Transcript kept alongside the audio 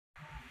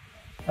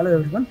Hello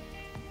everyone,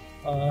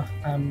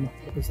 I'm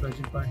Professor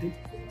A.S.Patil,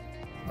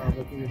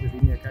 working as a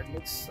Dean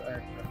Academics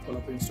at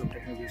Kolhapur Institute of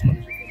Technology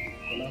College of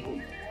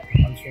Kolhapur.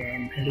 Also,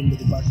 I'm heading the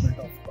Department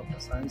of Computer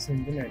Science and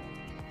Engineering,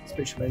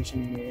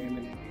 specializing in AM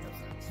and Computer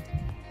Science.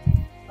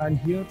 I'm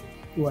here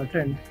to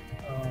attend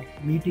a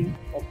meeting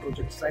of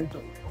Project Center,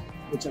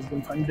 which has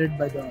been funded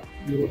by the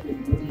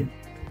European Union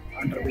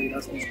under the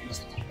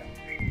Erasmus program.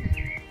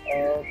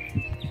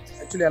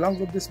 Actually, along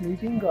with this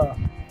meeting,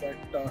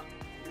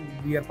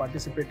 we are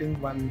participating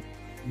one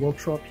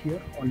workshop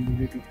here on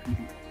Unity 3D,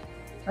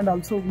 and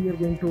also we are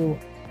going to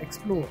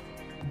explore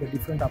the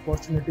different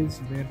opportunities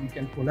where we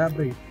can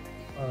collaborate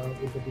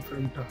with the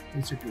different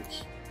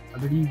institutes.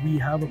 Already we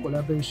have a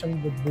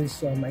collaboration with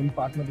these 9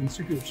 partner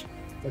institutes,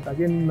 but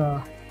again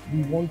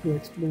we want to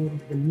explore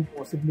the new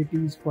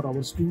possibilities for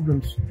our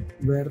students,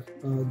 where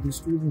these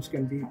students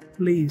can be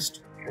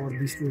placed or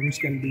these students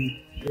can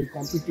be very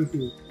competitive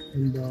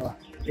in the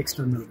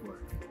external world.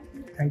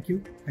 Thank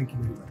you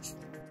very much.